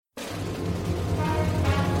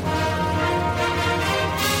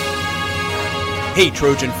Hey,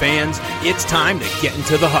 Trojan fans, it's time to get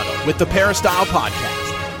into the huddle with the Peristyle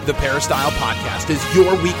Podcast. The Peristyle Podcast is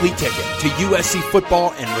your weekly ticket to USC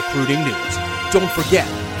football and recruiting news. Don't forget,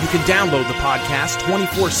 you can download the podcast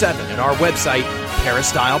 24/7 at our website,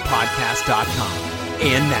 peristylepodcast.com.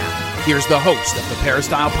 And now, here's the host of the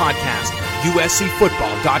Peristyle Podcast,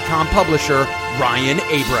 USCFootball.com publisher, Ryan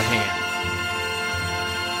Abraham.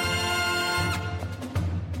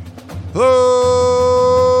 Hello,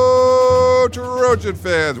 Trojan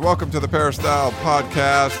fans. Welcome to the Peristyle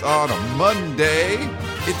Podcast on a Monday.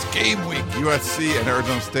 It's game week. USC and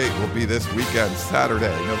Arizona State will be this weekend,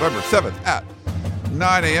 Saturday, November 7th at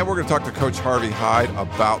 9 a.m. We're going to talk to Coach Harvey Hyde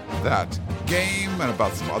about that game and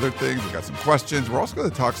about some other things. We've got some questions. We're also going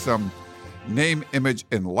to talk some name, image,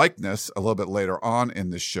 and likeness a little bit later on in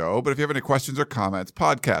the show. But if you have any questions or comments,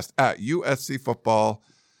 podcast at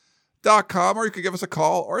USCFootball.com, or you could give us a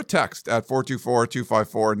call or a text at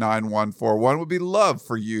 424-254-9141. Would be love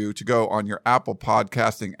for you to go on your Apple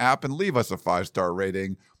podcasting app and leave us a 5-star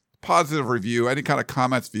rating, positive review, any kind of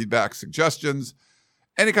comments, feedback, suggestions,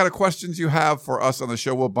 any kind of questions you have for us on the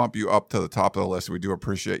show. We'll bump you up to the top of the list. We do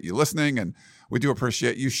appreciate you listening, and we do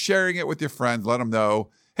appreciate you sharing it with your friends. Let them know,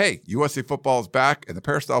 hey, USC football is back, and the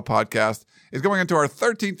Peristyle Podcast is going into our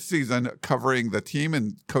 13th season covering the team,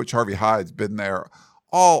 and Coach Harvey Hyde's been there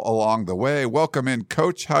all along the way. Welcome in,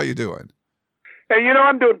 Coach. How you doing? Hey,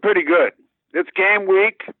 I'm doing pretty good. It's game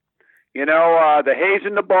week. The hay's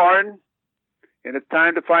in the barn, and it's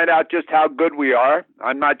time to find out just how good we are.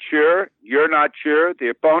 I'm not sure. You're not sure. The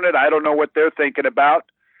opponent, I don't know what they're thinking about.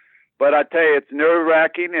 But I tell you, it's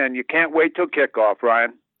nerve-wracking, and you can't wait till kickoff,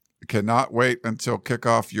 Ryan. Cannot wait until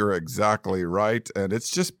kickoff. You're exactly right. And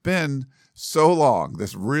it's just been so long,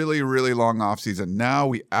 this really, really long offseason. Now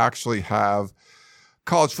we actually have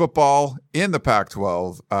college football in the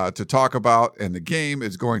Pac-12 to talk about, and the game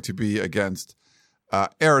is going to be against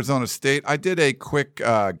Arizona State. I did a quick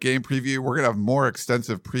game preview. We're going to have more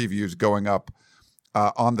extensive previews going up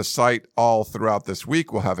on the site all throughout this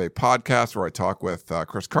week. We'll have a podcast where I talk with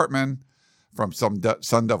Chris Cartman from Sun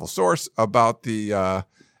Devil Source about the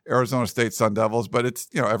Arizona State Sun Devils. But it's,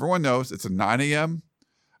 everyone knows it's a 9 a.m.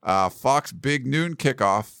 Fox big noon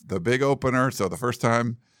kickoff, the big opener. So the first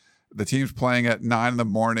time the team's playing at 9 in the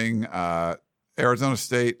morning. Arizona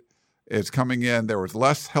State is coming in. There was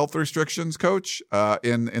less health restrictions, Coach,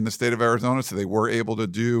 in the state of Arizona, so they were able to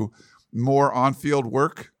do more on-field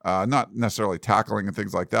work, not necessarily tackling and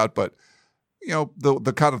things like that, but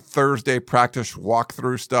the kind of Thursday practice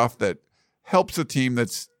walkthrough stuff that helps a team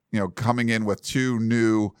that's coming in with two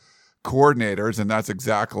new coordinators, and that's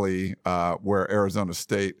exactly where Arizona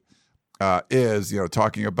State is.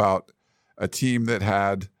 Talking about a team that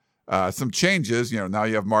had some changes. Now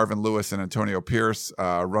you have Marvin Lewis and Antonio Pierce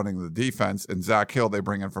running the defense, and Zach Hill they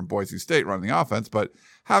bring in from Boise State running the offense. But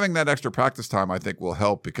having that extra practice time, I think, will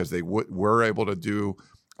help because they were able to do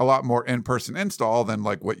a lot more in-person install than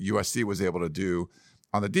like what USC was able to do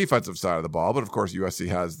on the defensive side of the ball. But of course, USC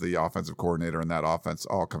has the offensive coordinator and that offense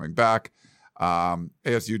all coming back.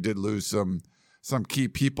 ASU did lose some key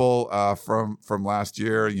people from last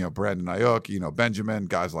year. Brandon Ayuk, Benjamin,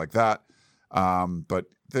 guys like that. But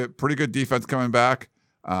the pretty good defense coming back.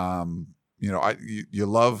 You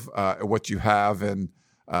love what you have in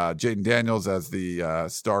Jaden Daniels as the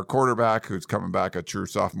star quarterback who's coming back, a true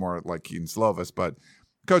sophomore like Keaton Slovis. But,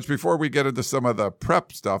 Coach, before we get into some of the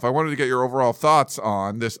prep stuff, I wanted to get your overall thoughts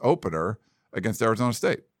on this opener against Arizona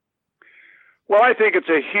State. Well, I think it's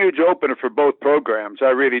a huge opener for both programs.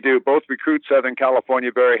 I really do. Both recruit Southern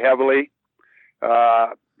California very heavily.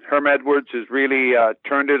 Herm Edwards has really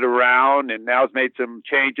turned it around and now has made some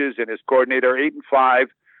changes, and his coordinator, 8-5,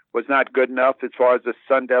 was not good enough as far as the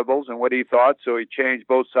Sun Devils and what he thought, so he changed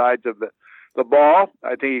both sides of the ball.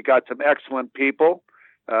 I think he got some excellent people.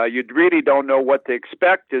 You really don't know what to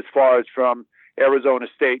expect as far as from Arizona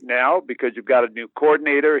State now because you've got a new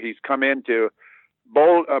coordinator. He's come in to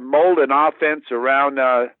mold an offense around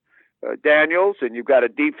Daniels, and you've got a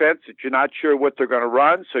defense that you're not sure what they're going to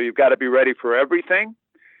run, so you've got to be ready for everything.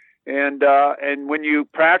 And when you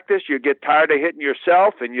practice, you get tired of hitting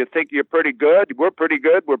yourself, and you think you're pretty good. We're pretty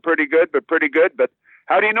good, but pretty good. But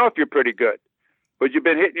how do you know if you're pretty good? But you've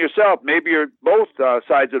been hitting yourself. Maybe you're both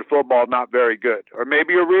sides of the football not very good, or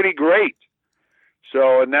maybe you're really great.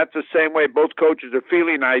 So, and that's the same way both coaches are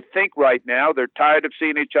feeling. I think right now they're tired of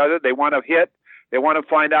seeing each other. They want to hit. They want to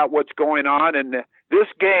find out what's going on. And this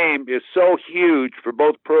game is so huge for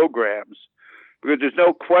both programs because there's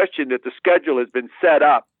no question that the schedule has been set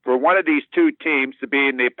up for one of these two teams to be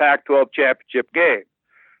in the Pac-12 championship game.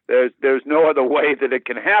 There's no other way that it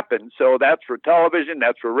can happen. So that's for television,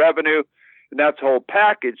 that's for revenue, and that's the whole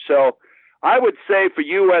package. So I would say for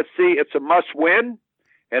USC, it's a must-win,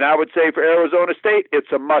 and I would say for Arizona State,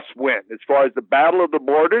 it's a must-win as far as the battle of the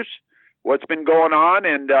borders, what's been going on,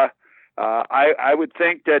 and I would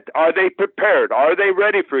think that, are they prepared? Are they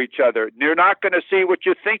ready for each other? You're not going to see what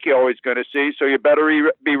you think you're always going to see, so you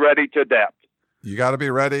better be ready to adapt. You got to be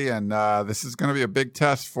ready, and this is going to be a big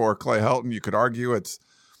test for Clay Helton. You could argue it's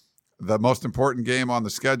the most important game on the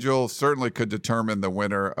schedule, certainly could determine the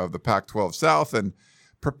winner of the Pac-12 South. And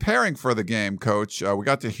preparing for the game, Coach, we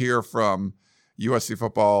got to hear from USC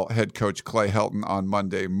football head coach Clay Helton on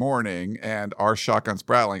Monday morning, and our Shotgun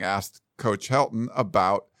Spratling asked Coach Helton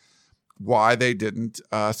about why they didn't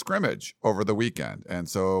scrimmage over the weekend. And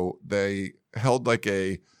so they held like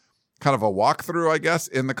a kind of a walkthrough, I guess,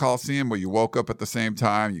 in the Coliseum where you woke up at the same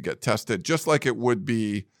time, you get tested, just like it would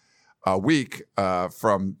be a week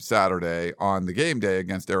from Saturday on the game day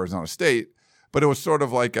against Arizona State. But it was sort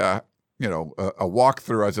of like a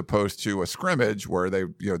walkthrough as opposed to a scrimmage where they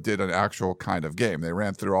did an actual kind of game. They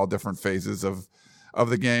ran through all different phases of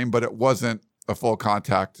the game, but it wasn't a full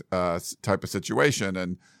contact type of situation.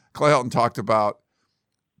 And Clay Helton talked about,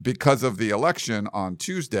 because of the election on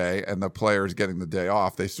Tuesday and the players getting the day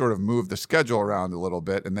off, they sort of moved the schedule around a little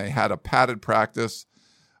bit, and they had a padded practice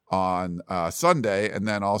on Sunday, and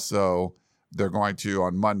then also they're going to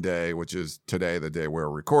on Monday, which is today, the day we're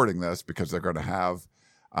recording this, because they're going to have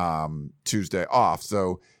Tuesday off.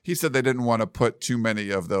 So he said they didn't want to put too many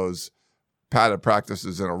of those padded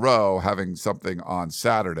practices in a row, having something on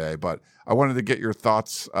Saturday. But I wanted to get your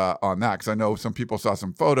thoughts on that, because I know some people saw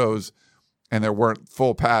some photos and there weren't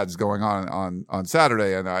full pads going on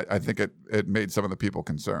Saturday, and I think it made some of the people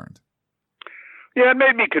concerned. Yeah, it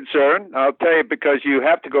made me concerned. I'll tell you, because you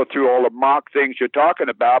have to go through all the mock things you're talking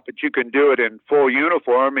about, but you can do it in full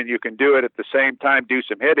uniform, and you can do it at the same time, do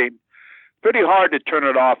some hitting. Pretty hard to turn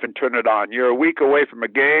it off and turn it on. You're a week away from a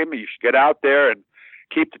game. You should get out there and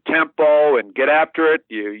keep the tempo and get after it.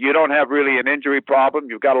 You don't have really an injury problem.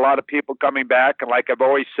 You've got a lot of people coming back, and like I've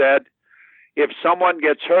always said, if someone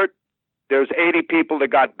gets hurt, there's 80 people that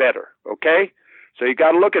got better, okay? So you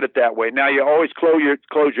got to look at it that way. Now, you always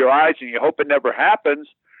close your eyes and you hope it never happens,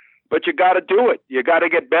 but you got to do it. You got to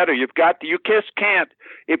get better. You just can't.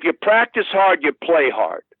 If you practice hard, you play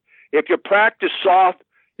hard. If you practice soft,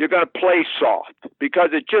 you're going to play soft,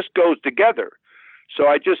 because it just goes together. So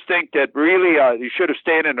I just think that really you should have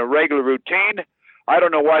stayed in a regular routine. I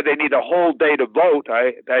don't know why they need a whole day to vote.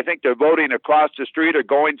 I think they're voting across the street or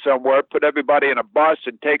going somewhere, put everybody in a bus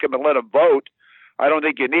and take them and let them vote. I don't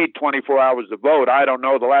think you need 24 hours to vote. I don't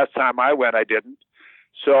know. The last time I went, I didn't.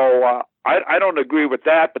 So I don't agree with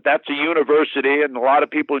that, but that's a university, and a lot of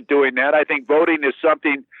people are doing that. I think voting is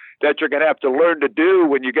something that you're going to have to learn to do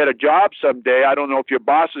when you get a job someday. I don't know if your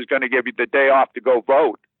boss is going to give you the day off to go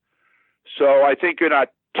vote. So I think you're not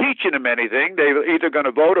teaching them anything. They're either going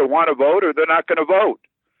to vote or want to vote, or they're not going to vote.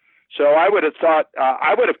 So I would have thought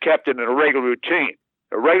I would have kept it in a regular routine.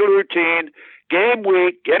 A regular routine, game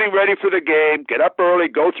week, getting ready for the game, get up early,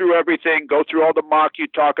 go through everything, go through all the mock you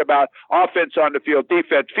talk about, offense on the field,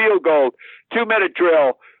 defense, field goal, 2-minute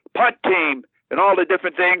drill, punt team, and all the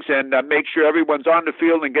different things, and make sure everyone's on the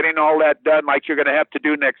field and getting all that done like you're going to have to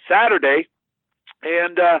do next Saturday,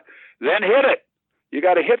 and then hit it. You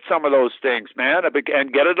got to hit some of those things, man,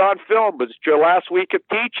 and get it on film, but it's your last week of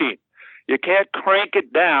teaching. You can't crank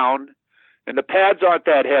it down, and the pads aren't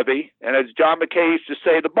that heavy. And as John McKay used to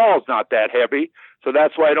say, the ball's not that heavy, so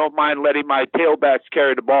that's why I don't mind letting my tailbacks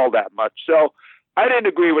carry the ball that much. So I didn't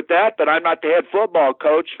agree with that, but I'm not the head football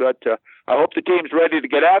coach, but I hope the team's ready to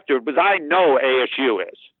get after it, because I know ASU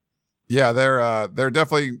is. Yeah, they're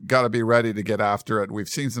definitely got to be ready to get after it. We've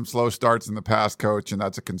seen some slow starts in the past, Coach, and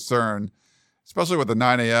that's a concern, especially with the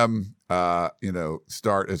 9 a.m.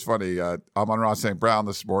 Start. It's funny. Amon-Ra St. Brown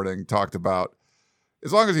this morning talked about,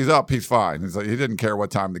 as long as he's up, he's fine. He's like, he didn't care what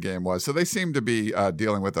time the game was. So they seem to be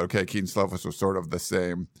dealing with, okay, Keaton Slovis was sort of the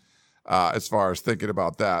same as far as thinking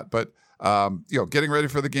about that. But, getting ready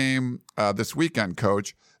for the game this weekend,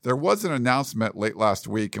 Coach, there was an announcement late last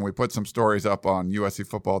week, and we put some stories up on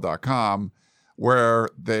USCfootball.com where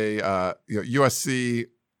they, USC,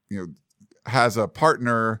 has a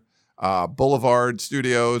partner, Boulevard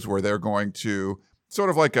Studios, where they're going to sort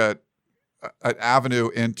of like an avenue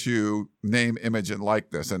into name, image, and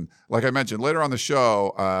likeness. And like I mentioned, later on the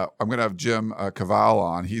show, I'm going to have Jim Cavall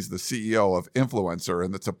on. He's the CEO of Influencer,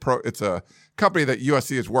 and it's a company that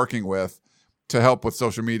USC is working with to help with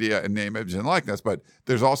social media and name, image, and likeness. But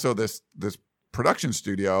there's also this production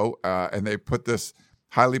studio, and they put this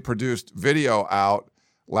highly produced video out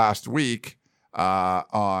last week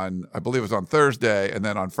on, I believe it was on Thursday, and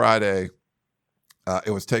then on Friday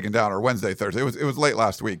it was taken down, or Wednesday, Thursday. It was late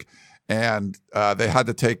last week. and they had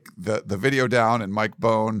to take the video down, and Mike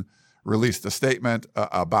Bohn released a statement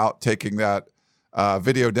about taking that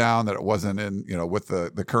video down, that it wasn't in, with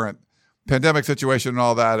the current pandemic situation and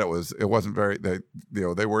all that, it wasn't very,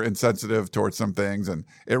 they were insensitive towards some things, and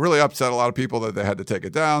it really upset a lot of people that they had to take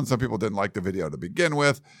it down. Some people didn't like the video to begin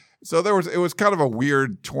with. So it was kind of a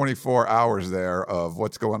weird 24 hours there of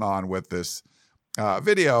what's going on with this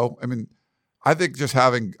video. I mean, I think just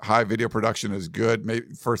having high video production is good.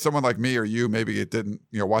 Maybe for someone like me or you, maybe it didn't,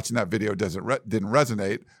 watching that video didn't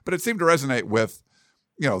resonate, but it seemed to resonate with,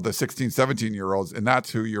 the 16, 17-year-olds, and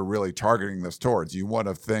that's who you're really targeting this towards. You want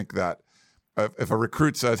to think that if a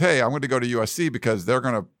recruit says, hey, I'm going to go to USC because they're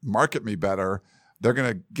going to market me better, they're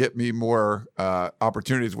going to get me more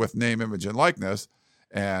opportunities with name, image, and likeness,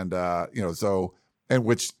 and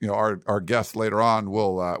which our guest later on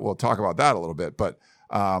will talk about that a little bit. But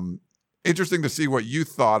interesting to see what you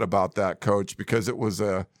thought about that, Coach, because it was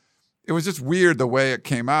just weird the way it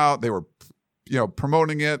came out. They were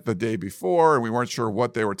promoting it the day before, and we weren't sure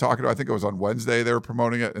what they were talking about. I think it was on Wednesday they were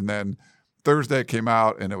promoting it, and then Thursday it came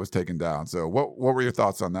out and it was taken down. So what were your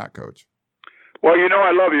thoughts on that, Coach? Well,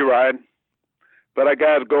 I love you, Ryan, but I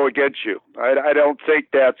got to go against you. I don't think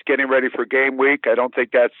that's getting ready for game week. I don't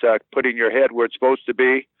think that's putting your head where it's supposed to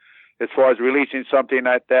be as far as releasing something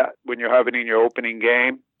like that when you're having in your opening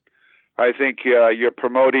game. I think you're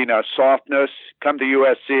promoting softness. Come to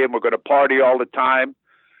USC and we're going to party all the time,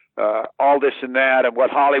 all this and that, and what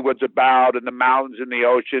Hollywood's about, and the mountains and the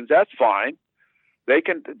oceans. That's fine. They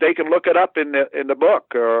can look it up in the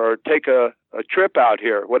book, or take a trip out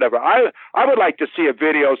here, whatever. I would like to see a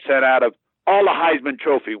video sent out of all the Heisman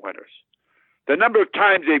Trophy winners, the number of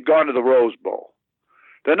times they've gone to the Rose Bowl,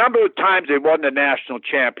 the number of times they won the national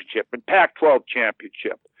championship and Pac-12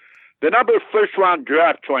 championship, the number of first-round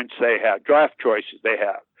draft choices they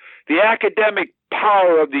have, the academic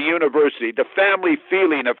power of the university, the family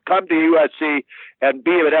feeling of come to USC and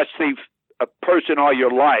be an SC a person all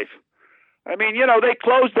your life. I mean, they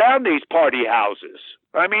closed down these party houses.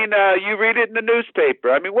 I mean, you read it in the newspaper.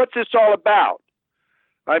 I mean, what's this all about?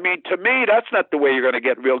 I mean, to me, that's not the way you're going to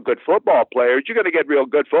get real good football players. You're going to get real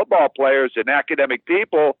good football players and academic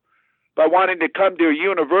people by wanting to come to a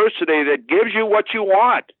university that gives you what you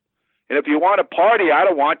want. And if you want to party, I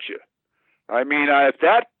don't want you. I mean, if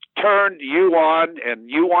that turned you on and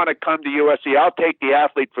you want to come to USC, I'll take the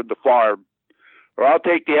athlete from the farm, or I'll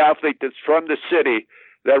take the athlete that's from the city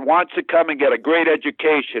that wants to come and get a great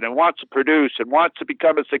education and wants to produce and wants to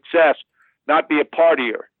become a success, not be a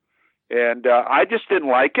partier. And I just didn't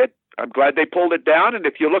like it. I'm glad they pulled it down. And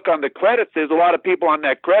if you look on the credits, there's a lot of people on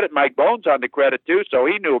that credit. Mike Bohn's on the credit too, so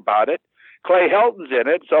he knew about it. Clay Helton's in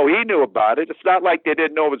it, so he knew about it. It's not like they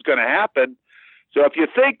didn't know it was going to happen. So if you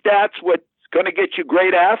think that's what's going to get you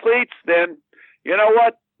great athletes, then you know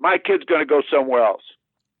what? My kid's going to go somewhere else.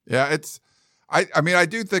 Yeah, I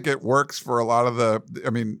do think it works for a lot of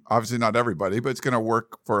obviously not everybody, but it's going to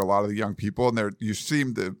work for a lot of the young people, and you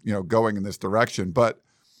seem to, going in this direction. But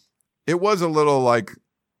it was a little like,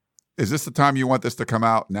 is this the time you want this to come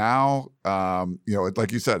out now?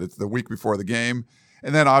 Like you said, it's the week before the game,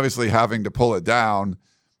 and then obviously having to pull it down,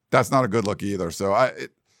 that's not a good look either. So I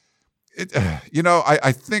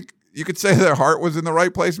think you could say their heart was in the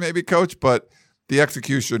right place, maybe, Coach, but the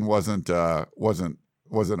execution wasn't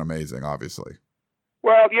amazing, obviously.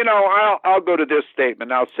 Well, I'll go to this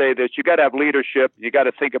statement. I'll say this: you got to have leadership. You got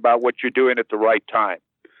to think about what you're doing at the right time,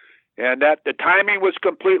 and that the timing was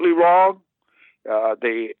completely wrong.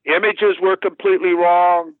 The images were completely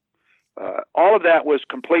wrong. All of that was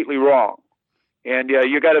completely wrong. And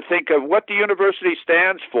you got to think of what the university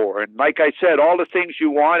stands for. And like I said, all the things you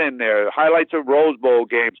want in there, highlights of Rose Bowl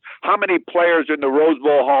games, how many players in the Rose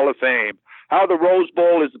Bowl Hall of Fame, how the Rose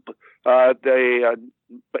Bowl is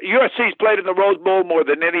USC's played in the Rose Bowl more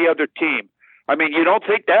than any other team. I mean, you don't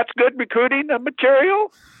think that's good recruiting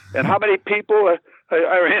material? And how many people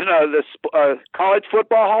are in the College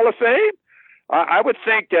Football Hall of Fame? I would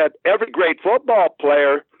think that every great football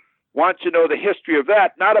player wants to know the history of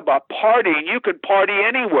that, not about partying. You can party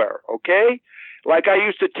anywhere, okay? Like I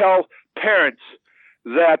used to tell parents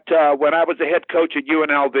that when I was a head coach at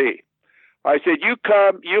UNLV, I said, you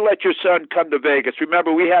let your son come to Vegas.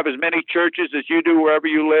 Remember, we have as many churches as you do wherever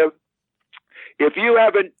you live. If you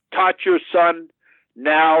haven't taught your son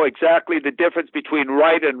now exactly the difference between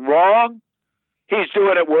right and wrong, he's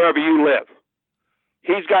doing it wherever you live.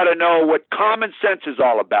 He's got to know what common sense is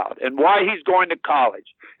all about and why he's going to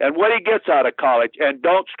college and what he gets out of college, and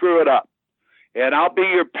don't screw it up. And I'll be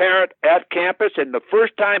your parent at campus, and the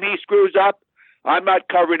first time he screws up, I'm not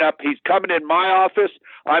covering up. He's coming in my office.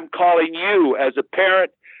 I'm calling you as a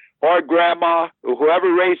parent or grandma, or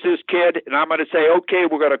whoever raised this kid, and I'm going to say, okay,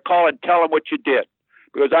 we're going to call and tell them what you did,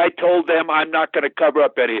 because I told them I'm not going to cover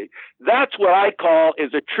up anything. That's what I call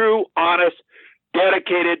is a true, honest,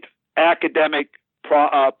 dedicated academic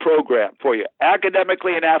program for you.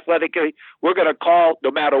 Academically and athletically, we're going to call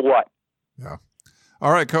no matter what. Yeah.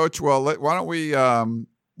 All right, Coach. Well, why don't we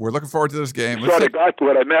we're looking forward to this game. You sort of got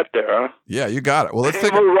what I meant there, huh? Yeah, you got it. Well, let's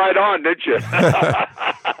take move right on, didn't you?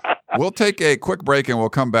 We'll take a quick break and we'll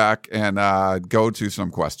come back and go to some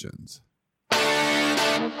questions.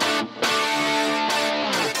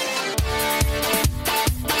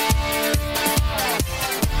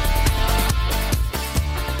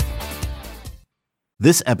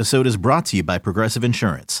 This episode is brought to you by Progressive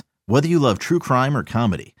Insurance. Whether you love true crime or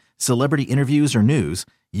comedy, celebrity interviews or news,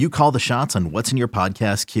 you call the shots on what's in your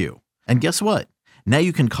podcast queue. And guess what? Now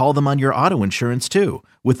you can call them on your auto insurance too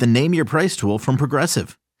with the Name Your Price tool from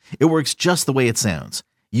Progressive. It works just the way it sounds.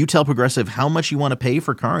 You tell Progressive how much you want to pay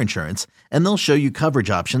for car insurance, and they'll show you coverage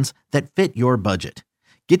options that fit your budget.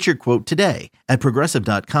 Get your quote today at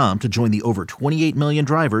Progressive.com to join the over 28 million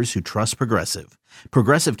drivers who trust Progressive.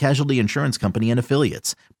 Progressive Casualty Insurance Company and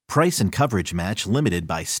Affiliates. Price and coverage match limited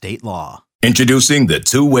by state law. Introducing the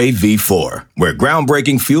Two-Way V4, where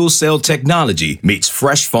groundbreaking fuel cell technology meets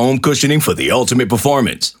fresh foam cushioning for the ultimate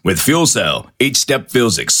performance. With Fuel Cell, each step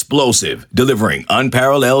feels explosive, delivering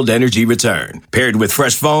unparalleled energy return. Paired with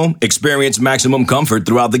fresh foam, experience maximum comfort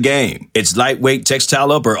throughout the game. Its lightweight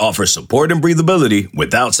textile upper offers support and breathability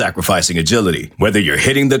without sacrificing agility. Whether you're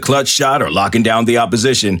hitting the clutch shot or locking down the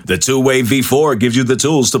opposition, the Two-Way V4 gives you the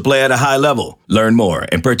tools to play at a high level. Learn more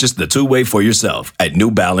and purchase the Two-Way for yourself at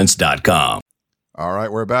newbalance.com. All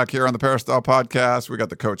right, we're back here on the Peristyle Podcast. We got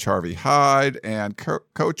the Coach Harvey Hyde. And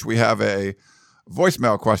Coach, we have a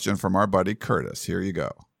voicemail question from our buddy Curtis. Here you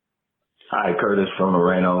go. Hi, Curtis from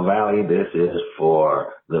Moreno Valley. This is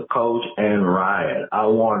for the coach and Ryan. I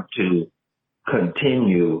want to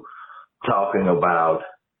continue talking about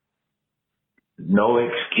no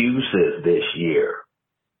excuses this year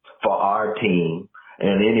for our team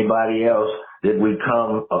and anybody else that we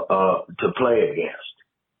come to play against.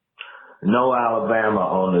 No Alabama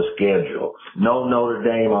on the schedule. No Notre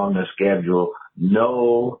Dame on the schedule.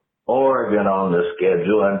 No Oregon on the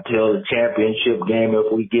schedule until the championship game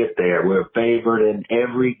if we get there. We're favored in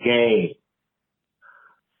every game.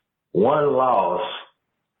 One loss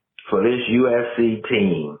for this USC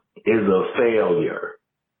team is a failure.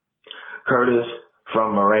 Curtis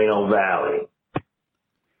from Moreno Valley.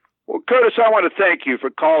 Well, Curtis, I want to thank you for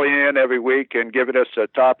calling in every week and giving us a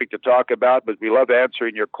topic to talk about, but we love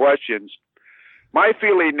answering your questions. My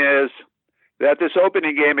feeling is that this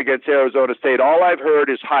opening game against Arizona State, all I've heard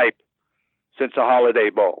is hype since the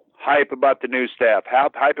Holiday Bowl. Hype about the new staff,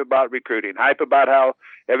 hype about recruiting, hype about how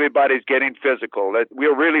everybody's getting physical. That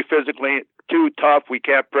we're really physically too tough. We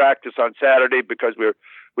can't practice on Saturday because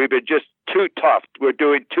we've been just too tough. We're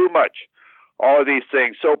doing too much. All of these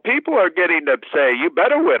things. So people are getting to say, you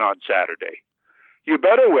better win on Saturday. You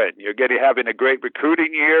better win. You're having a great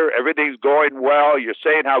recruiting year. Everything's going well. You're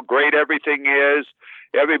saying how great everything is.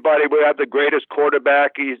 Everybody, we have the greatest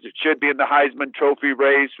quarterback. He should be in the Heisman Trophy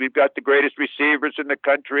race. We've got the greatest receivers in the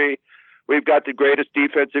country. We've got the greatest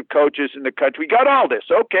defensive coaches in the country. We got all this.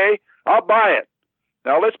 Okay, I'll buy it.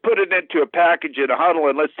 Now let's put it into a package in a huddle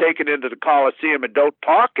and let's take it into the Coliseum and don't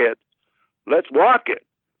talk it. Let's walk it.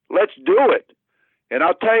 Let's do it. And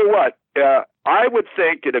I'll tell you what, I would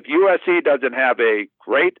think that if USC doesn't have a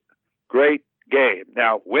great game,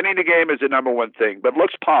 now winning the game is the number one thing, but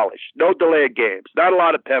looks polished, no delayed games, not a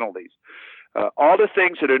lot of penalties, all the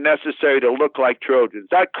things that are necessary to look like Trojans,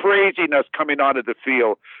 that craziness coming onto the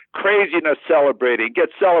field, craziness celebrating,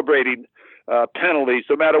 celebrating penalties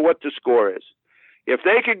no matter what the score is. If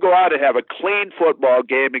they can go out and have a clean football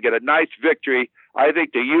game and get a nice victory, I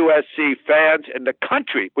think the USC fans and the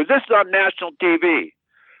country, because this is on national TV,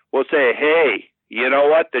 will say, hey, you know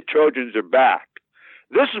what? The Trojans are back.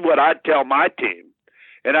 This is what I'd tell my team.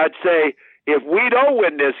 And I'd say, if we don't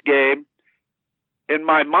win this game, in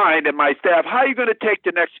my mind and my staff, how are you going to take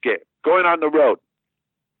the next game? Going on the road.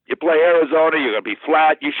 You play Arizona, you're going to be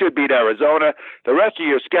flat. You should beat Arizona. The rest of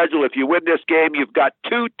your schedule, if you win this game, you've got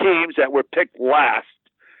two teams that were picked last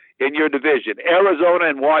in your division, Arizona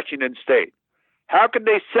and Washington State. How can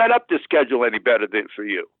they set up the schedule any better than for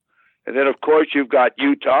you? And then, of course, you've got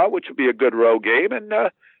Utah, which will be a good road game, and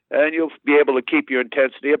you'll be able to keep your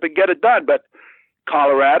intensity up and get it done. But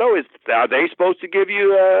Colorado, are they supposed to give you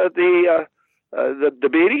the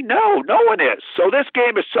beating? No one is. So this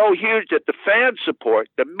game is so huge that the fan support,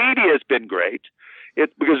 the media has been great.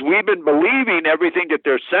 It's because we've been believing everything that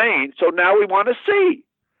they're saying, so now we want to see.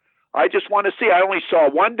 I just want to see. I only saw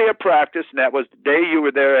one day of practice, and that was the day you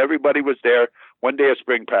were there. Everybody was there. One day of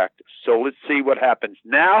spring practice. So let's see what happens.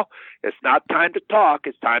 Now, it's not time to talk.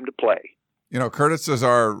 It's time to play. You know, Curtis is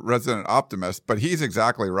our resident optimist, but he's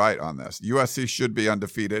exactly right on this. USC should be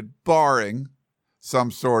undefeated, barring some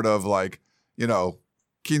sort of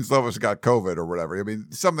Keaton Slovis got COVID or whatever. I mean,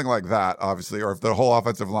 something like that, obviously, or if the whole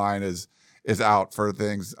offensive line is out for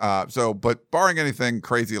things. But barring anything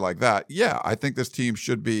crazy like that, yeah, I think this team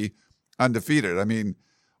should be undefeated. I mean,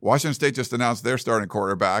 Washington State just announced their starting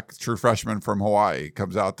quarterback, true freshman from Hawaii,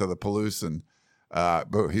 comes out to the Palouse, and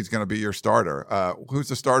he's going to be your starter. Who's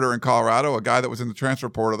the starter in Colorado? A guy that was in the transfer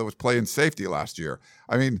portal that was playing safety last year.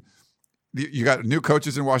 I mean, you got new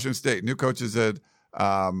coaches in Washington State, new coaches at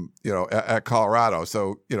Colorado.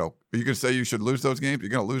 So, are you going to say you should lose those games? You're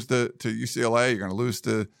going to lose to UCLA. You're going to lose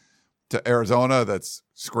to Arizona that's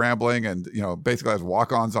scrambling and, basically has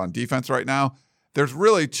walk-ons on defense right now. There's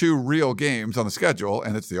really two real games on the schedule,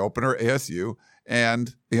 and it's the opener, ASU,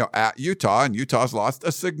 and, at Utah. And Utah's lost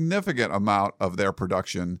a significant amount of their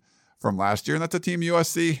production from last year, and that's a team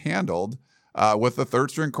USC handled with the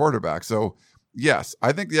third-string quarterback. So, yes,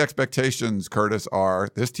 I think the expectations, Curtis, are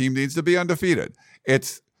this team needs to be undefeated.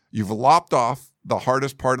 You've lopped off the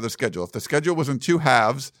hardest part of the schedule. If the schedule was in two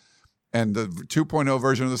halves, and the 2.0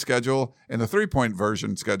 version of the schedule and the 3-point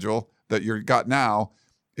version schedule that you got now,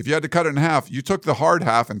 if you had to cut it in half, you took the hard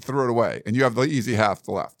half and threw it away, and you have the easy half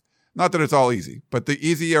left. Not that it's all easy, but the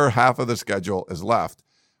easier half of the schedule is left.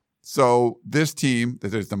 So this team,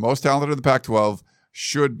 that is the most talented in the Pac-12,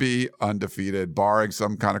 should be undefeated, barring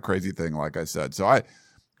some kind of crazy thing, like I said. So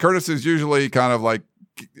Curtis is usually kind of like,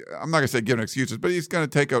 I'm not going to say giving excuses, but he's going to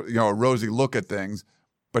take a rosy look at things.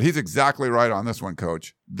 But he's exactly right on this one,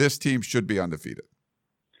 Coach. This team should be undefeated.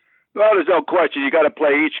 Well, there's no question. You got to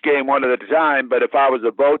play each game one at a time. But if I was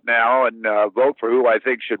to vote now and vote for who I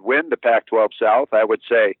think should win the Pac-12 South, I would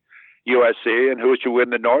say USC. And who should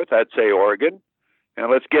win the North? I'd say Oregon. And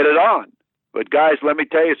let's get it on. But, guys, let me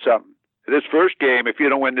tell you something. This first game, if you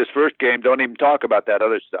don't win this first game, don't even talk about that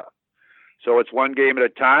other stuff. So it's one game at a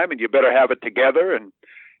time, and you better have it together, and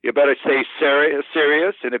you better stay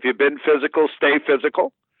serious. And if you've been physical, stay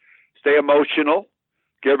physical. Stay emotional.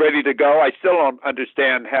 Get ready to go. I still don't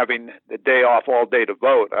understand having the day off all day to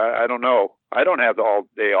vote. I don't know. I don't have the whole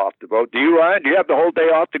day off to vote. Do you, Ryan? Do you have the whole day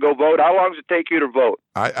off to go vote? How long does it take you to vote?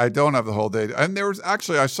 I don't have the whole day. And there was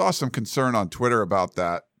actually, I saw some concern on Twitter about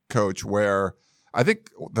that, Coach, where I think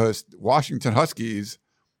the Washington Huskies,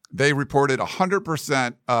 they reported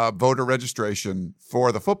 100% voter registration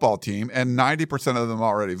for the football team, and 90% of them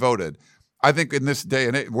already voted. I think in this day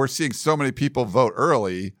and age, we're seeing so many people vote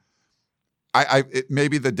early.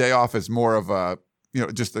 Maybe the day off is more of a,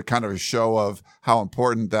 just a kind of a show of how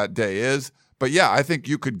important that day is. But yeah, I think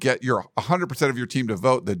you could get your 100% of your team to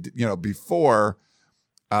vote before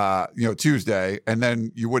Tuesday, and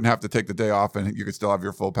then you wouldn't have to take the day off, and you could still have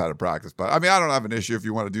your full padded practice. But I mean, I don't have an issue if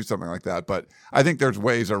you want to do something like that. But I think there's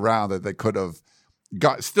ways around that they could have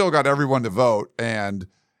still got everyone to vote, and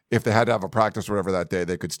if they had to have a practice or whatever that day,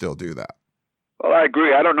 they could still do that. Well, I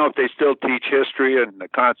agree. I don't know if they still teach history and the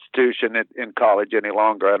Constitution in college any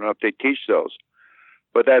longer. I don't know if they teach those.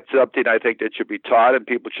 But that's something I think that should be taught, and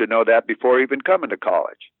people should know that before even coming to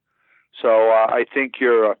college. So I think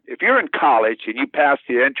if you're in college and you pass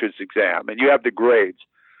the entrance exam and you have the grades,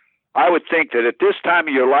 I would think that at this time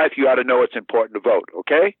of your life, you ought to know it's important to vote,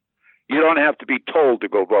 okay? You don't have to be told to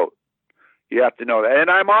go vote. You have to know that. And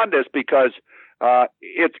I'm on this because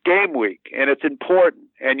it's game week, and it's important.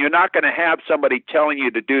 And you're not going to have somebody telling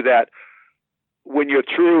you to do that when you're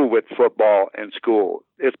through with football and school.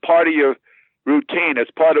 It's part of your routine.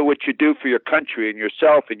 It's part of what you do for your country and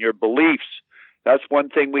yourself and your beliefs. That's one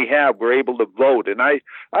thing we have. We're able to vote. And I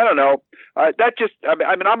don't know. I'm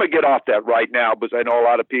going to get off that right now because I know a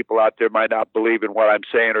lot of people out there might not believe in what I'm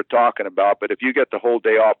saying or talking about. But if you get the whole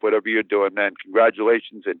day off, whatever you're doing, man,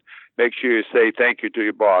 congratulations. And make sure you say thank you to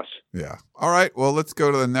your boss. Yeah. All right. Well, let's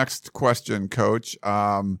go to the next question, Coach.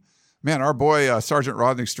 Man, our boy, Sergeant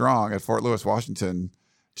Rodney Strong at Fort Lewis, Washington,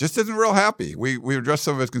 just isn't real happy. We addressed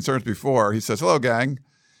some of his concerns before. He says, "Hello, gang.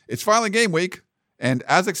 It's finally game week. And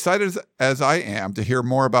as excited as I am to hear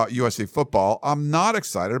more about USC football, I'm not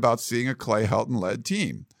excited about seeing a Clay Helton-led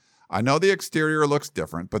team. I know the exterior looks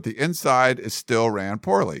different, but the inside is still ran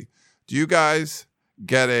poorly. Do you guys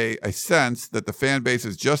get a sense that the fan base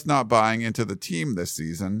is just not buying into the team this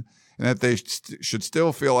season and that they should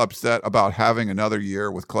still feel upset about having another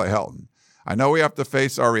year with Clay Helton? I know we have to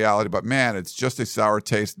face our reality, but man, it's just a sour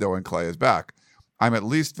taste knowing Clay is back. I'm at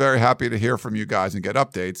least very happy to hear from you guys and get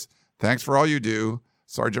updates. Thanks for all you do,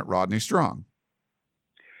 Sergeant Rodney Strong."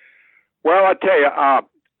 Well, I tell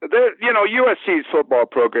you, USC's football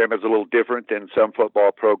program is a little different than some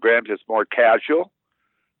football programs. It's more casual.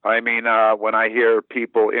 I mean, when I hear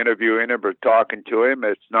people interviewing him or talking to him,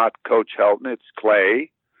 it's not Coach Helton, it's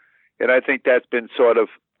Clay. And I think that's been sort of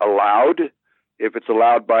allowed. If it's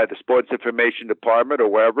allowed by the Sports Information Department or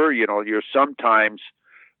wherever, you're sometimes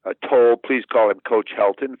told, please call him Coach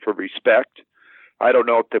Helton for respect. I don't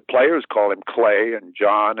know if the players call him Clay and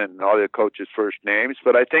John and all the coaches' first names,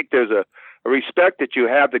 but I think there's a respect that you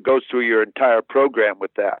have that goes through your entire program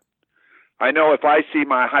with that. I know if I see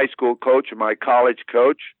my high school coach or my college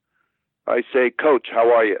coach, I say, Coach,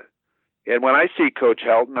 how are you? And when I see Coach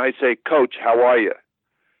Helton, I say, Coach, how are you?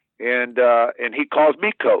 And he calls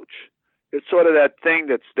me Coach. It's sort of that thing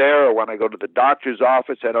that's there. Or when I go to the doctor's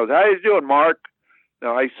office, I know, how you doing, Mark?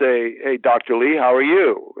 Now I say, hey, Dr. Lee, how are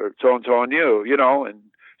you? Or so-and-so on you, and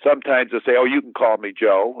sometimes they'll say, oh, you can call me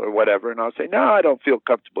Joe or whatever. And I'll say, no, I don't feel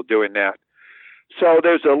comfortable doing that. So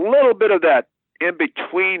there's a little bit of that in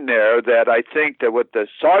between there that I think that what the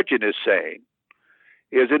sergeant is saying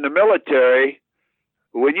is in the military,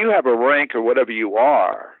 when you have a rank or whatever you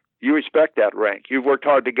are, you respect that rank. You've worked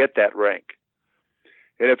hard to get that rank.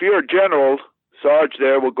 And if you're a general, Sarge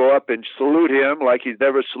there will go up and salute him like he's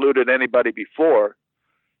never saluted anybody before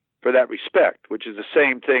for that respect, which is the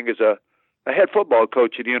same thing as a head football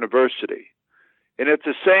coach at a university. And it's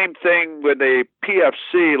the same thing when the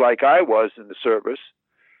PFC, like I was in the service,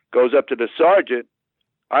 goes up to the sergeant.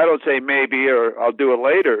 I don't say maybe or I'll do it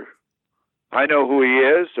later. I know who he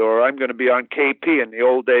is, or I'm going to be on KP. In the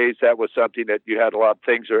old days, that was something that you had a lot of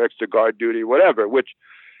things, or extra guard duty, whatever, which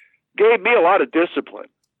gave me a lot of discipline.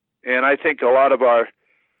 And I think a lot of our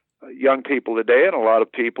young people today, and a lot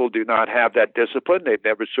of people do not have that discipline. They've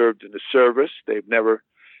never served in the service. They've never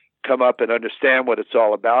come up and understand what it's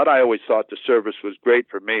all about. I always thought the service was great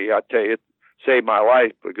for me. I tell you, it saved my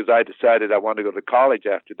life because I decided I wanted to go to college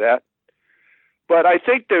after that. But I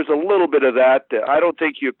think there's a little bit of that. I don't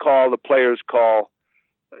think the players call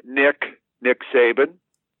Nick Saban,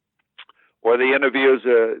 or the interviews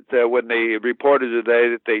that when the reporters today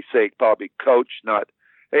that they say probably Coach, not,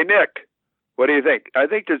 hey, Nick, what do you think? I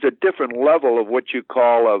think there's a different level of what you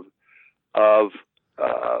call of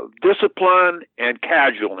discipline and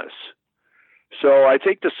casualness. So I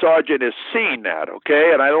think the sergeant is seeing that,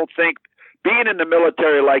 okay? And I don't think being in the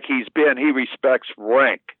military like he's been, he respects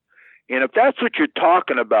rank. And if that's what you're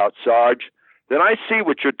talking about, Sarge, then I see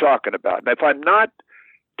what you're talking about. And if I'm not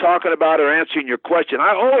talking about or answering your question,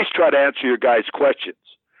 I always try to answer your guys' questions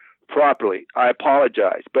properly. I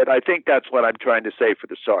apologize, but I think that's what I'm trying to say for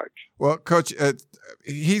the Sarge. Well, Coach,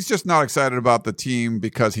 he's just not excited about the team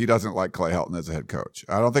because he doesn't like Clay Helton as a head coach.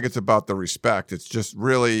 I don't think it's about the respect. It's just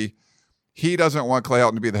really he doesn't want Clay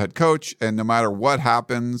Helton to be the head coach, and no matter what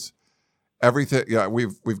happens, everything. Yeah,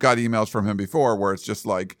 we've got emails from him before where it's just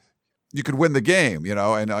like you could win the game,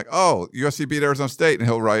 and like, oh, USC beat Arizona State, and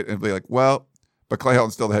he'll write and be like, well, but Clay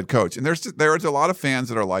Helton's still the head coach, and there's a lot of fans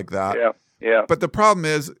that are like that. Yeah. Yeah. But the problem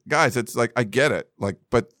is, guys, it's like, I get it.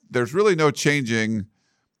 But there's really no changing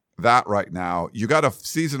that right now. You got a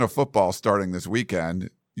season of football starting this weekend.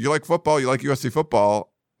 You like football, you like USC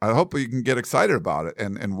football. I hope you can get excited about it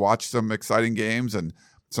and watch some exciting games and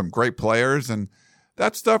some great players. And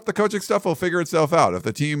that stuff, the coaching stuff will figure itself out. If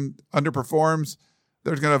the team underperforms,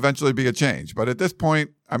 there's going to eventually be a change. But at this point,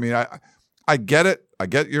 I mean, I get it. I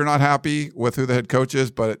get you're not happy with who the head coach is,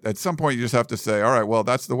 but at some point you just have to say, all right, well,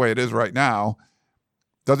 that's the way it is right now.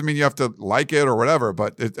 Doesn't mean you have to like it or whatever,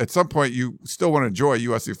 but at some point you still want to enjoy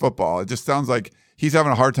USC football. It just sounds like he's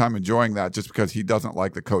having a hard time enjoying that just because he doesn't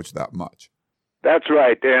like the coach that much. That's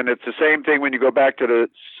right, and it's the same thing when you go back to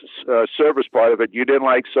the service part of it. You didn't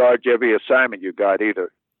like Sarge every assignment you got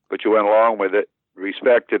either, but you went along with it,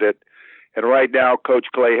 respected it. And right now, Coach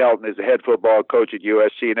Clay Helton is the head football coach at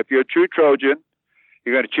USC. And if you're a true Trojan,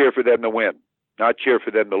 you're going to cheer for them to win, not cheer for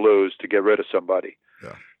them to lose to get rid of somebody.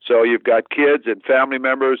 Yeah. So you've got kids and family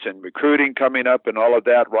members and recruiting coming up and all of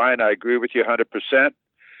that. Ryan, I agree with you 100%.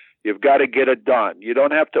 You've got to get it done. You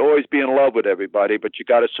don't have to always be in love with everybody, but you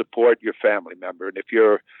got to support your family member. And if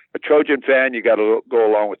you're a Trojan fan, you got to go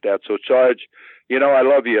along with that. So, Sarge, I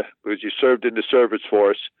love you because you served in the service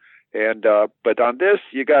force. And but on this,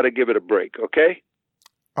 you got to give it a break, okay?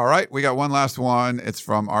 All right, we got one last one. It's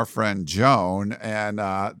from our friend Joan, and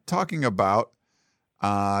talking about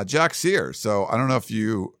Jack Sears. So I don't know if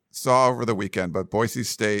you saw over the weekend, but Boise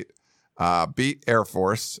State beat Air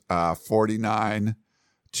Force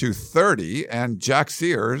 49-30, and Jack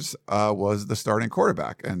Sears was the starting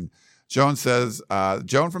quarterback. And Joan says,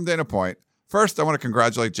 Joan from Dana Point, first, I want to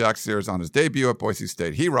congratulate Jack Sears on his debut at Boise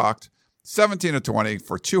State. He rocked 17 of 20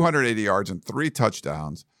 for 280 yards and 3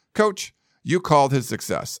 touchdowns. Coach, You called his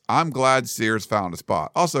success. I'm glad Sears found a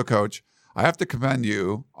spot. Also, Coach, I have to commend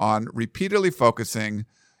you on repeatedly focusing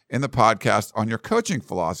in the podcast on your coaching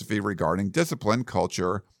philosophy regarding discipline,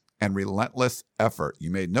 culture, and relentless effort.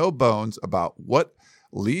 You made no bones about what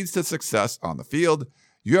leads to success on the field.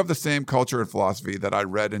 You have the same culture and philosophy that I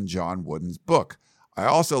read in John Wooden's book. I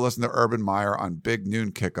also listened to Urban Meyer on Big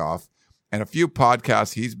Noon Kickoff and a few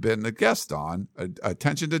podcasts he's been a guest on.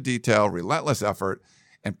 Attention to detail, relentless effort,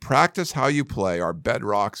 and practice how you play are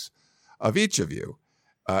bedrocks of each of you.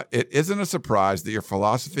 It isn't a surprise that your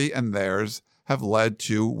philosophy and theirs have led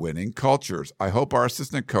to winning cultures. I hope our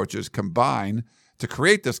assistant coaches combine to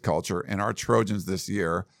create this culture in our Trojans this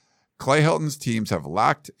year. Clay Helton's teams have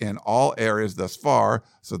lacked in all areas thus far,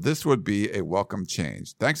 so this would be a welcome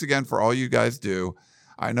change. Thanks again for all you guys do.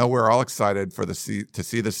 I know we're all excited for to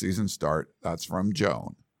see the season start. That's from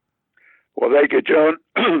Joan. Well, thank you, Joan,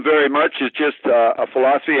 very much. It's just a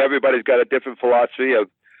philosophy. Everybody's got a different philosophy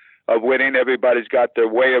of winning. Everybody's got their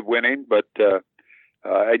way of winning, but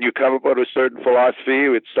and you come up with a certain philosophy.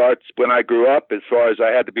 It starts when I grew up, as far as I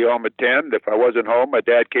had to be home at 10. If I wasn't home, my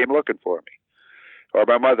dad came looking for me. Or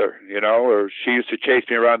my mother, or she used to chase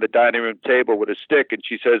me around the dining room table with a stick, and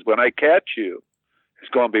she says, when I catch you, it's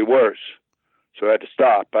going to be worse. So I had to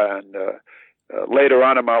stop. And later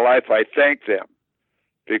on in my life, I thanked them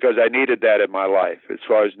because I needed that in my life, as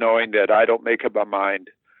far as knowing that I don't make up my mind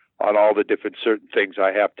on all the different certain things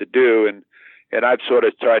I have to do. And I've sort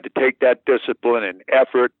of tried to take that discipline and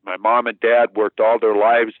effort. My mom and dad worked all their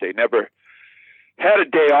lives. They never had a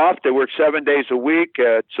day off. They worked 7 days a week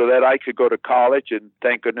so that I could go to college. And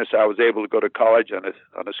thank goodness I was able to go to college on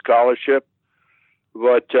a scholarship.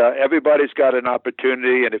 But everybody's got an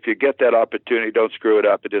opportunity. And if you get that opportunity, don't screw it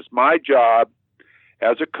up. It is my job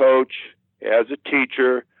as a coach, as a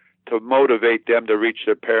teacher, to motivate them to reach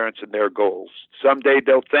their parents and their goals. Someday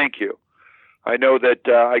they'll thank you. I know that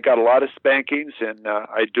I got a lot of spankings, and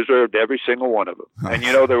I deserved every single one of them. And,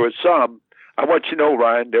 there was some, I want you to know,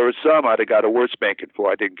 Ryan, there was some I'd have got a worse spanking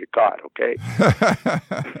for. I didn't get caught, okay?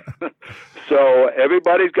 So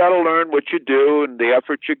everybody's got to learn what you do and the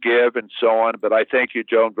effort you give and so on. But I thank you,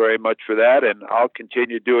 Joan, very much for that, and I'll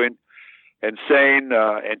continue doing and saying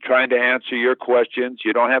and trying to answer your questions.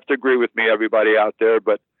 You don't have to agree with me, everybody out there,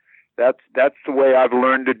 but that's the way I've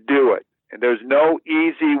learned to do it. And there's no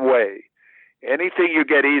easy way. Anything you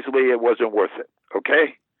get easily, it wasn't worth it,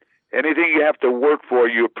 okay? Anything you have to work for,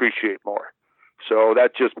 you appreciate more. So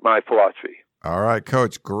that's just my philosophy. All right,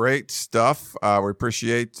 Coach, great stuff. We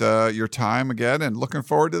appreciate your time again and looking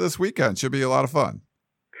forward to this weekend. Should be a lot of fun.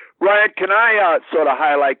 Ryan, can I sort of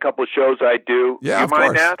highlight a couple of shows I do? Yeah, of course. You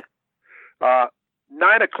mind that?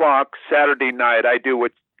 9 o'clock Saturday night, I do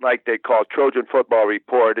what they call Trojan Football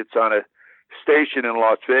Report. It's on a station in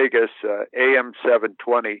Las Vegas, AM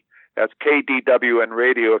 720. That's KDWN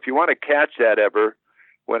Radio. If you want to catch that ever,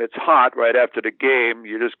 when it's hot right after the game,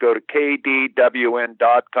 you just go to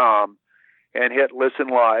KDWN.com and hit Listen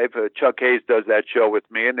Live. Chuck Hayes does that show with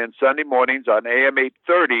me. And then Sunday mornings on AM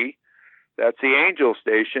 830, that's the Angel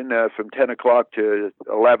station, from 10 o'clock to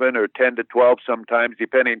 11 or 10 to 12 sometimes,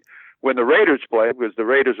 depending when the Raiders play, because the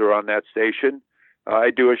Raiders are on that station. I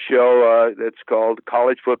do a show that's called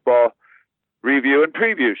College Football Review and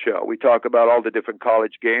Preview Show. We talk about all the different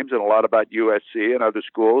college games and a lot about USC and other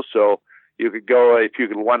schools. So you could go, if you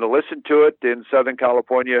want to listen to it in Southern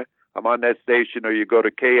California, I'm on that station, or you go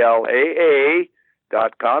to KLAA.com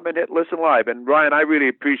and hit Listen Live. And Ryan, I really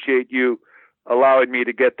appreciate you allowing me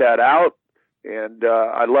to get that out. And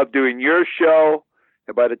I love doing your show.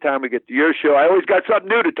 And by the time we get to your show, I always got something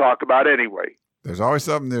new to talk about anyway. There's always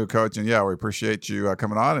something new, Coach. And yeah, we appreciate you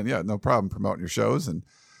coming on. And yeah, no problem promoting your shows. And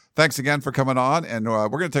thanks again for coming on. And we're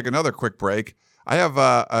going to take another quick break. I have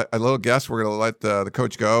a little guest. We're going to let the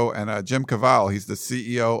coach go. And Jim Cavale, he's the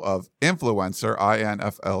CEO of Influencer,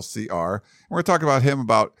 INFLCR. And we're going to talk about him,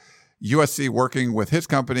 about USC working with his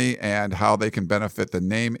company and how they can benefit the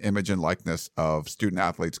name, image, and likeness of student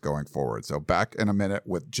athletes going forward. So back in a minute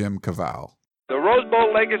with Jim Cavale. The Rose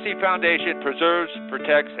Bowl Legacy Foundation preserves,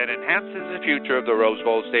 protects, and enhances the future of the Rose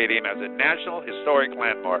Bowl Stadium as a National Historic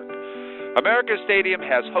Landmark. America's Stadium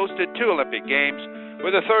has hosted 2 Olympic Games,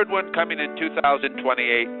 with a third one coming in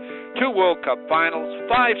 2028, 2 World Cup Finals,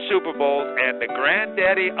 5 Super Bowls, and the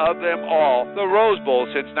granddaddy of them all, the Rose Bowl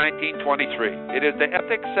since 1923. It is the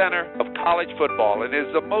epicenter of college football and is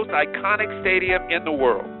the most iconic stadium in the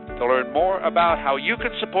world. To learn more about how you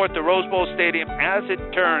can support the Rose Bowl Stadium as it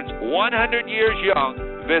turns 100 years young,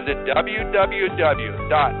 visit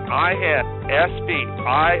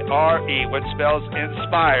www.INSPIRE, which spells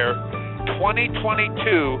inspire,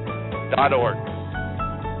 2022.org.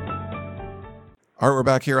 All right, we're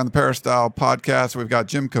back here on the Peristyle Podcast. We've got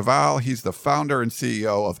Jim Cavale. He's the founder and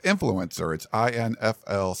CEO of Influencer. It's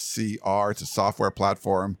INFLCR. It's a software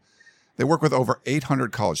platform. They work with over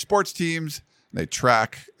 800 college sports teams. They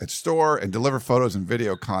track and store and deliver photos and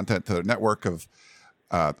video content to their network of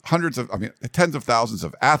tens of thousands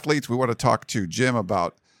of athletes. We want to talk to Jim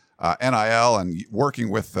about NIL and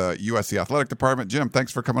working with the USC Athletic Department. Jim,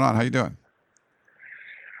 thanks for coming on. How you doing?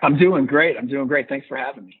 I'm doing great. Thanks for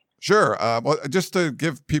having me. Sure. Well, just to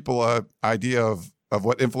give people an idea of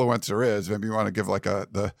what Influencer is, maybe you want to give like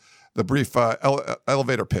the brief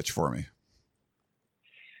elevator pitch for me.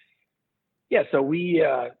 Yeah, so we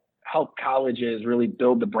help colleges really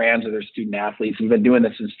build the brands of their student athletes. We've been doing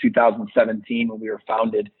this since 2017 when we were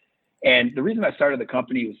founded. And the reason I started the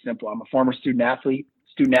company was simple. I'm a former student athlete.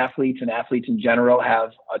 Student athletes and athletes in general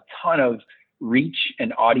have a ton of reach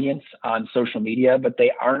and audience on social media, but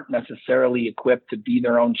they aren't necessarily equipped to be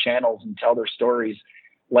their own channels and tell their stories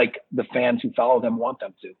like the fans who follow them want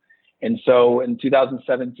them to. And so in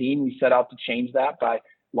 2017, we set out to change that by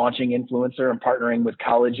launching Influencer and partnering with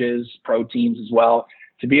colleges, pro teams as well,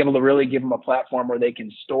 to be able to really give them a platform where they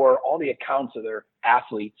can store all the accounts of their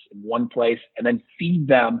athletes in one place and then feed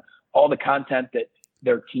them all the content that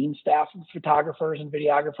their team staff of photographers and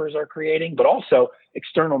videographers are creating, but also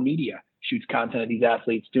external media shoots content of these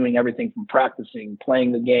athletes, doing everything from practicing,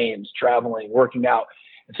 playing the games, traveling, working out.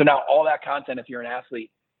 And so now all that content, if you're an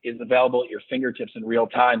athlete, is available at your fingertips in real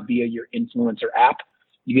time via your Influencer app.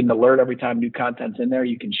 You get an alert every time new content's in there.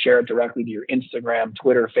 You can share it directly to your Instagram,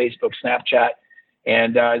 Twitter, Facebook, Snapchat.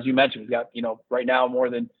 And as you mentioned, we've got, right now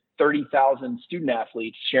more than 30,000 student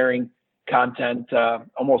athletes sharing content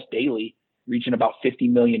almost daily, reaching about 50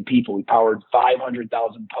 million people. We powered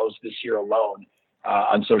 500,000 posts this year alone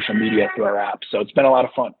on social media through our app. So it's been a lot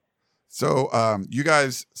of fun. So you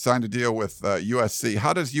guys signed a deal with USC.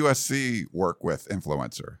 How does USC work with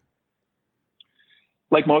Influencer?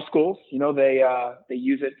 Like most schools, they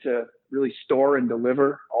use it to really store and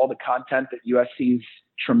deliver all the content that USC's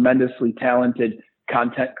tremendously talented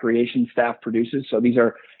content creation staff produces. So these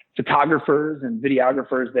are photographers and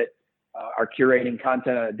videographers that are curating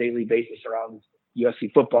content on a daily basis around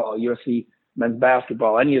USC football, USC men's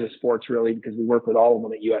basketball, any of the sports really, because we work with all of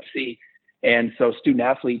them at USC. And so student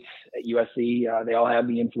athletes at USC, they all have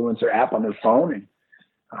the Influencer app on their phone,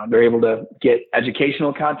 and they're able to get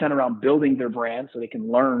educational content around building their brand so they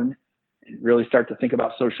can learn and really start to think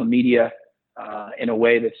about social media in a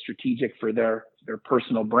way that's strategic for their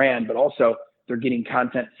personal brand, but also they're getting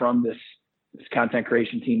content from this content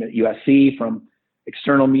creation team at USC, from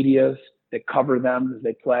external medias that cover them as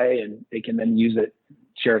they play, and they can then use it,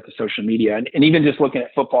 share it to social media. And even just looking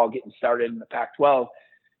at football getting started in the Pac-12,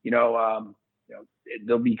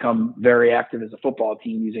 they'll become very active as a football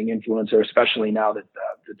team using Influencer, especially now that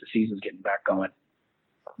the season's getting back going.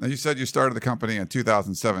 Now, you said you started the company in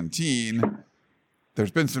 2017.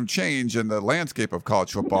 There's been some change in the landscape of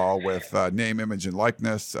college football with name, image, and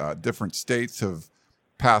likeness. Different states have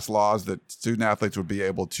passed laws that student athletes would be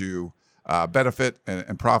able to benefit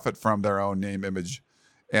and profit from their own name, image,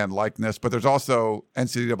 and likeness. But there's also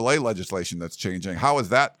NCAA legislation that's changing. How has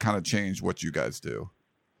that kind of changed what you guys do?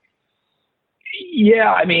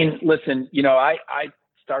 Yeah, I mean, listen, I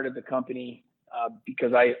started the company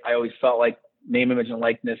because I always felt like name, image, and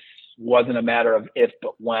likeness wasn't a matter of if,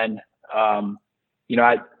 but when.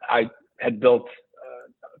 I had built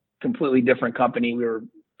a completely different company. We were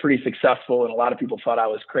pretty successful, and a lot of people thought I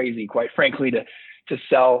was crazy, quite frankly, to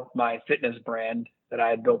sell my fitness brand that I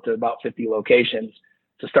had built to about 50 locations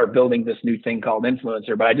to start building this new thing called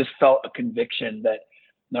Influencer. But I just felt a conviction that,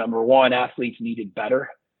 number one, athletes needed better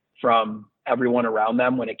from everyone around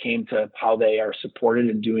them when it came to how they are supported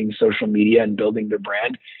in doing social media and building their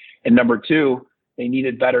brand. And number two, they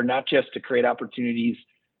needed better, not just to create opportunities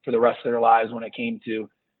for the rest of their lives when it came to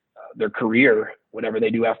their career, whatever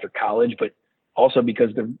they do after college, but also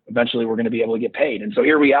because eventually we're going to be able to get paid. And so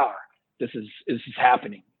here we are. This is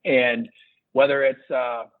happening. And whether it's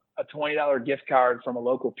a $20 gift card from a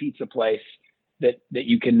local pizza place that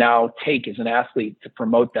you can now take as an athlete to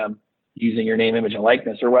promote them using your name, image, and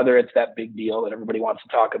likeness, or whether it's that big deal that everybody wants to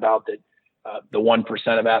talk about that the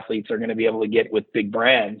 1% of athletes are going to be able to get with big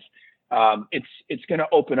brands, it's going to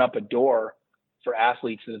open up a door for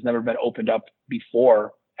athletes that has never been opened up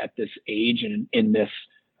before at this age and in this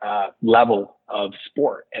level of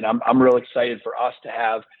sport. And I'm real excited for us to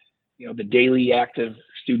have, the daily active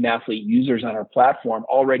student athlete users on our platform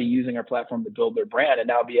already using our platform to build their brand, and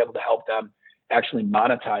now be able to help them actually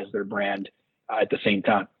monetize their brand at the same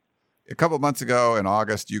time. A couple of months ago in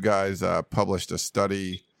August, you guys published a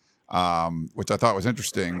study which I thought was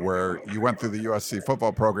interesting, where you went through the USC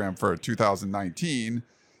football program for 2019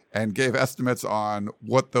 and gave estimates on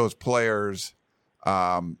what those players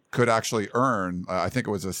could actually earn. I think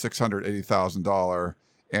it was a $680,000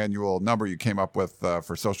 annual number you came up with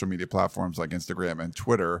for social media platforms like Instagram and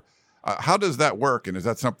Twitter. How does that work? And is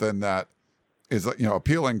that something that is,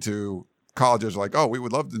 appealing to colleges like, oh, we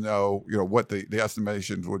would love to know, what the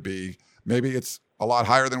estimations would be. Maybe it's a lot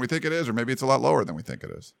higher than we think it is, or maybe it's a lot lower than we think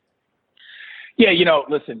it is. Yeah,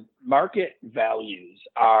 listen, market values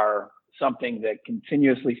are something that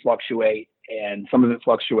continuously fluctuate, and some of it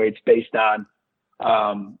fluctuates based on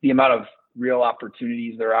the amount of real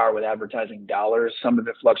opportunities there are with advertising dollars. Some of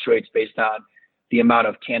it fluctuates based on the amount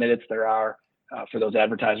of candidates there are for those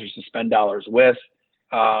advertisers to spend dollars with.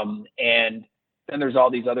 And then there's all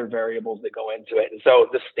these other variables that go into it. And so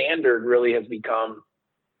the standard really has become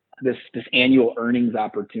this annual earnings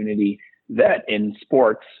opportunity that in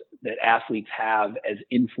sports that athletes have as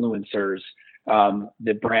influencers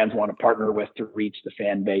that brands want to partner with to reach the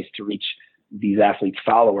fan base, to reach these athletes'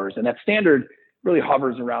 followers. And that standard really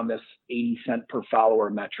hovers around this 80 cent per follower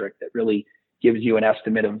metric that really gives you an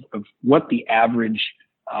estimate of what the average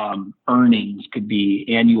earnings could be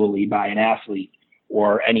annually by an athlete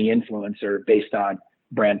or any influencer based on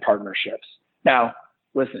brand partnerships. Now,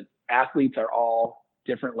 listen, athletes are all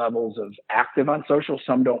different levels of active on social.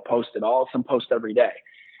 Some don't post at all. Some post every day.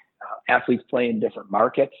 Athletes play in different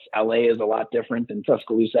markets. LA is a lot different than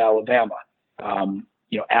Tuscaloosa, Alabama.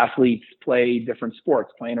 Athletes play different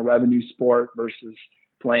sports. Playing a revenue sport versus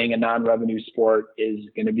playing a non-revenue sport is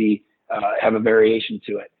going to be have a variation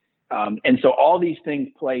to it. And so all these things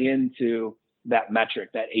play into that metric,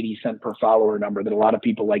 that 80 cent per follower number that a lot of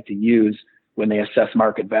people like to use when they assess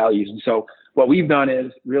market values. And so what we've done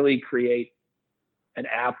is really create an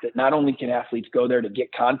app that not only can athletes go there to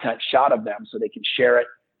get content shot of them so they can share it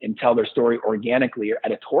and tell their story organically or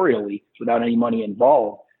editorially without any money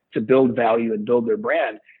involved to build value and build their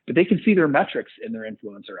brand, but they can see their metrics in their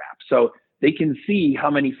influencer app. So they can see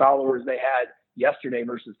how many followers they had yesterday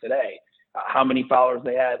versus today, how many followers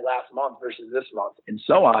they had last month versus this month, and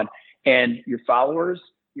so on. And your followers,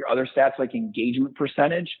 your other stats like engagement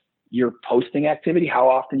percentage, your posting activity, how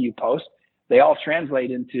often you post, they all translate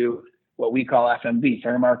into what we call FMV,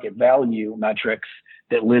 fair market value metrics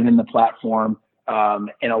that live in the platform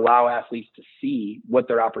and allow athletes to see what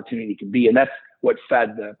their opportunity can be. And that's what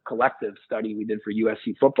fed the collective study we did for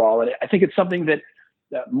USC football. And I think it's something that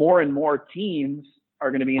more and more teams are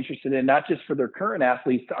going to be interested in, not just for their current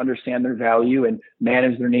athletes to understand their value and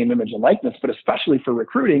manage their name, image, and likeness, but especially for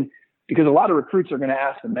recruiting, because a lot of recruits are going to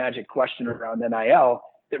ask the magic question around NIL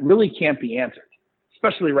that really can't be answered,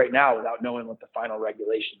 especially right now without knowing what the final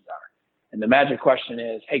regulations are. And the magic question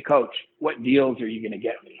is, hey, coach, what deals are you going to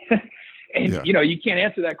get me? And, you can't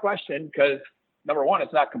answer that question because, number one,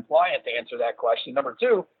 it's not compliant to answer that question. Number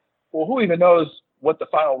two, well, who even knows what the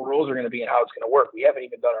final rules are going to be and how it's going to work? We haven't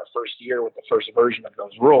even done our first year with the first version of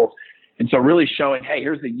those rules. And so really showing, hey,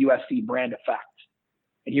 here's the USC brand effect.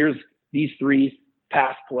 And here's these three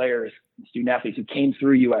past players, student athletes who came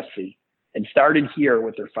through USC and started here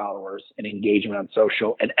with their followers and engagement on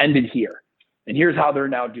social and ended here. And here's how they're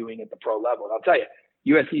now doing at the pro level. And I'll tell you,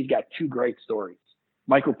 USC's got two great stories.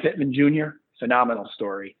 Michael Pittman Jr., phenomenal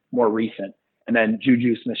story, more recent. And then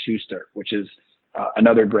Juju Smith-Schuster, which is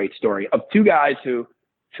another great story of two guys who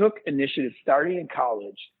took initiative starting in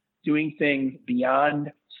college, doing things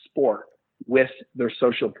beyond sport with their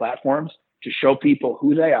social platforms to show people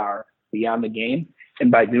who they are beyond the game.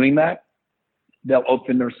 And by doing that, they'll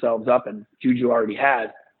open themselves up, and Juju already has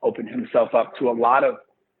opened himself up to a lot of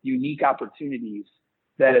unique opportunities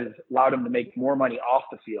that has allowed him to make more money off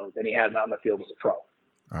the field than he has on the field as a pro.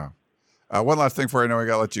 Wow. One last thing before I know we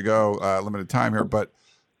got to let you go, limited time here, but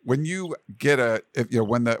when you get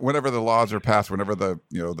whenever the laws are passed, whenever the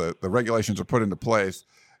regulations are put into place,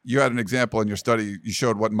 you had an example in your study. You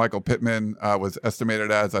showed what Michael Pittman was estimated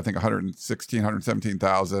as, I think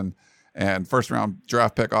 117,000, and first round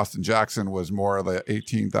draft pick Austin Jackson was more of the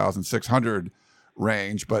 18,600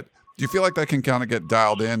 range. But do you feel like that can kind of get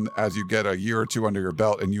dialed in as you get a year or two under your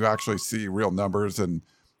belt and you actually see real numbers and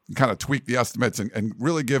kind of tweak the estimates and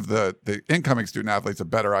really give the incoming student athletes a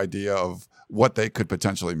better idea of what they could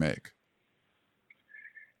potentially make?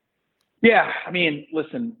 Yeah. I mean,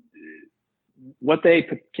 listen, what they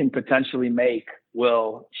can potentially make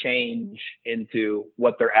will change into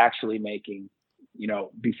what they're actually making,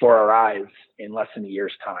 before our eyes in less than a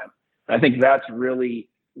year's time. And I think that's really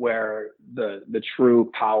where the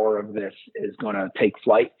true power of this is going to take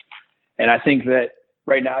flight. And I think that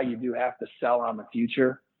right now you do have to sell on the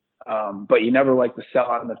future. But you never like to sell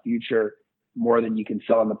on the future more than you can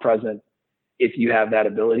sell in the present if you have that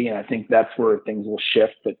ability. And I think that's where things will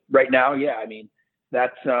shift. But right now, yeah, I mean,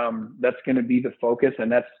 that's going to be the focus,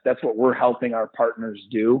 and that's what we're helping our partners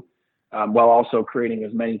do, while also creating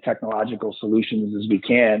as many technological solutions as we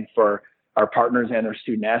can for our partners and their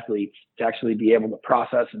student athletes to actually be able to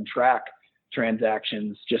process and track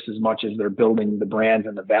transactions just as much as they're building the brands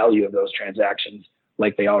and the value of those transactions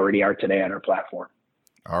like they already are today on our platform.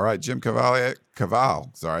 All right, Jim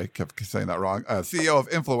Cavale, sorry, kept saying that wrong, CEO of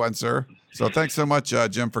Influencer. So thanks so much,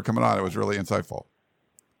 Jim, for coming on. It was really insightful.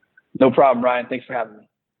 No problem, Ryan. Thanks for having me.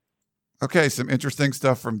 Okay, some interesting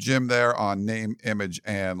stuff from Jim there on name, image,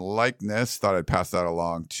 and likeness. Thought I'd pass that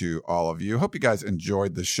along to all of you. Hope you guys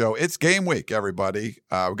enjoyed the show. It's game week, everybody.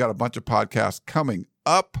 We've got a bunch of podcasts coming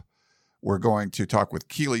up. We're going to talk with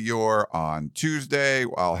Keely Eure on Tuesday.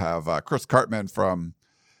 I'll have Chris Cartman from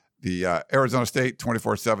the Arizona State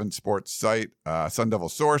 24/7 sports site, Sun Devil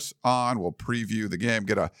Source, on. We'll preview the game,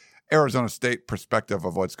 get a Arizona State perspective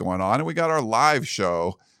of what's going on. And we got our live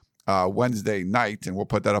show Wednesday night, and we'll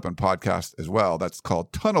put that up in podcast as well. That's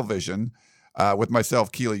called Tunnel Vision with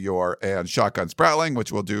myself, Keely Eure, and Shotgun Spratling,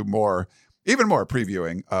 which will do even more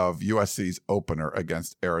previewing of USC's opener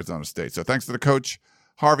against Arizona State. So thanks to the coach,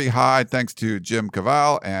 Harvey Hyde. Thanks to Jim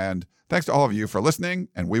Cavale, and thanks to all of you for listening,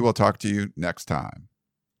 and we will talk to you next time.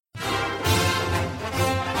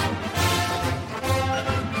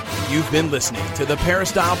 You've been listening to the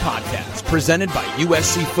Peristyle Podcast, presented by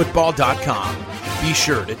USCFootball.com. Be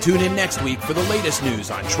sure to tune in next week for the latest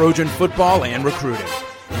news on Trojan football and recruiting.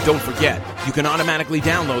 And don't forget, you can automatically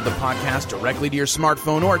download the podcast directly to your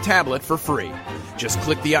smartphone or tablet for free. Just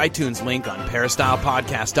click the iTunes link on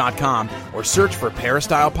PeristylePodcast.com or search for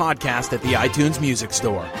Peristyle Podcast at the iTunes Music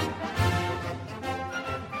Store.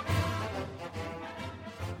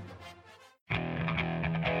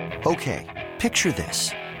 Okay, picture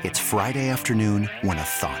this. It's Friday afternoon when a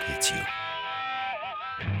thought hits you.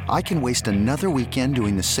 I can waste another weekend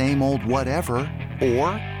doing the same old whatever, or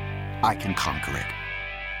I can conquer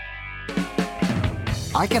it.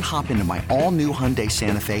 I can hop into my all-new Hyundai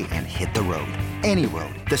Santa Fe and hit the road. Any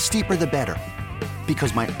road. The steeper, the better.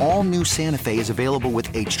 Because my all-new Santa Fe is available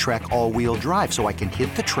with H-Track all-wheel drive, so I can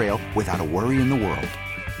hit the trail without a worry in the world.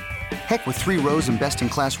 Heck, with 3 rows and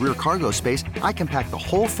best-in-class rear cargo space, I can pack the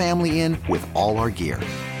whole family in with all our gear.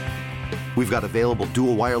 We've got available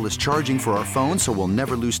dual wireless charging for our phones, so we'll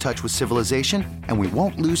never lose touch with civilization, and we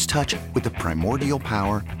won't lose touch with the primordial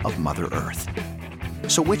power of Mother Earth.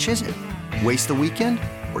 So which is it? Waste the weekend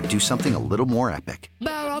or do something a little more epic?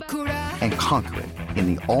 And conquer it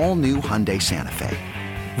in the all-new Hyundai Santa Fe.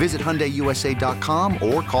 Visit HyundaiUSA.com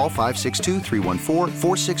or call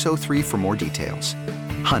 562-314-4603 for more details.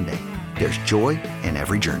 Hyundai, there's joy in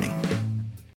every journey.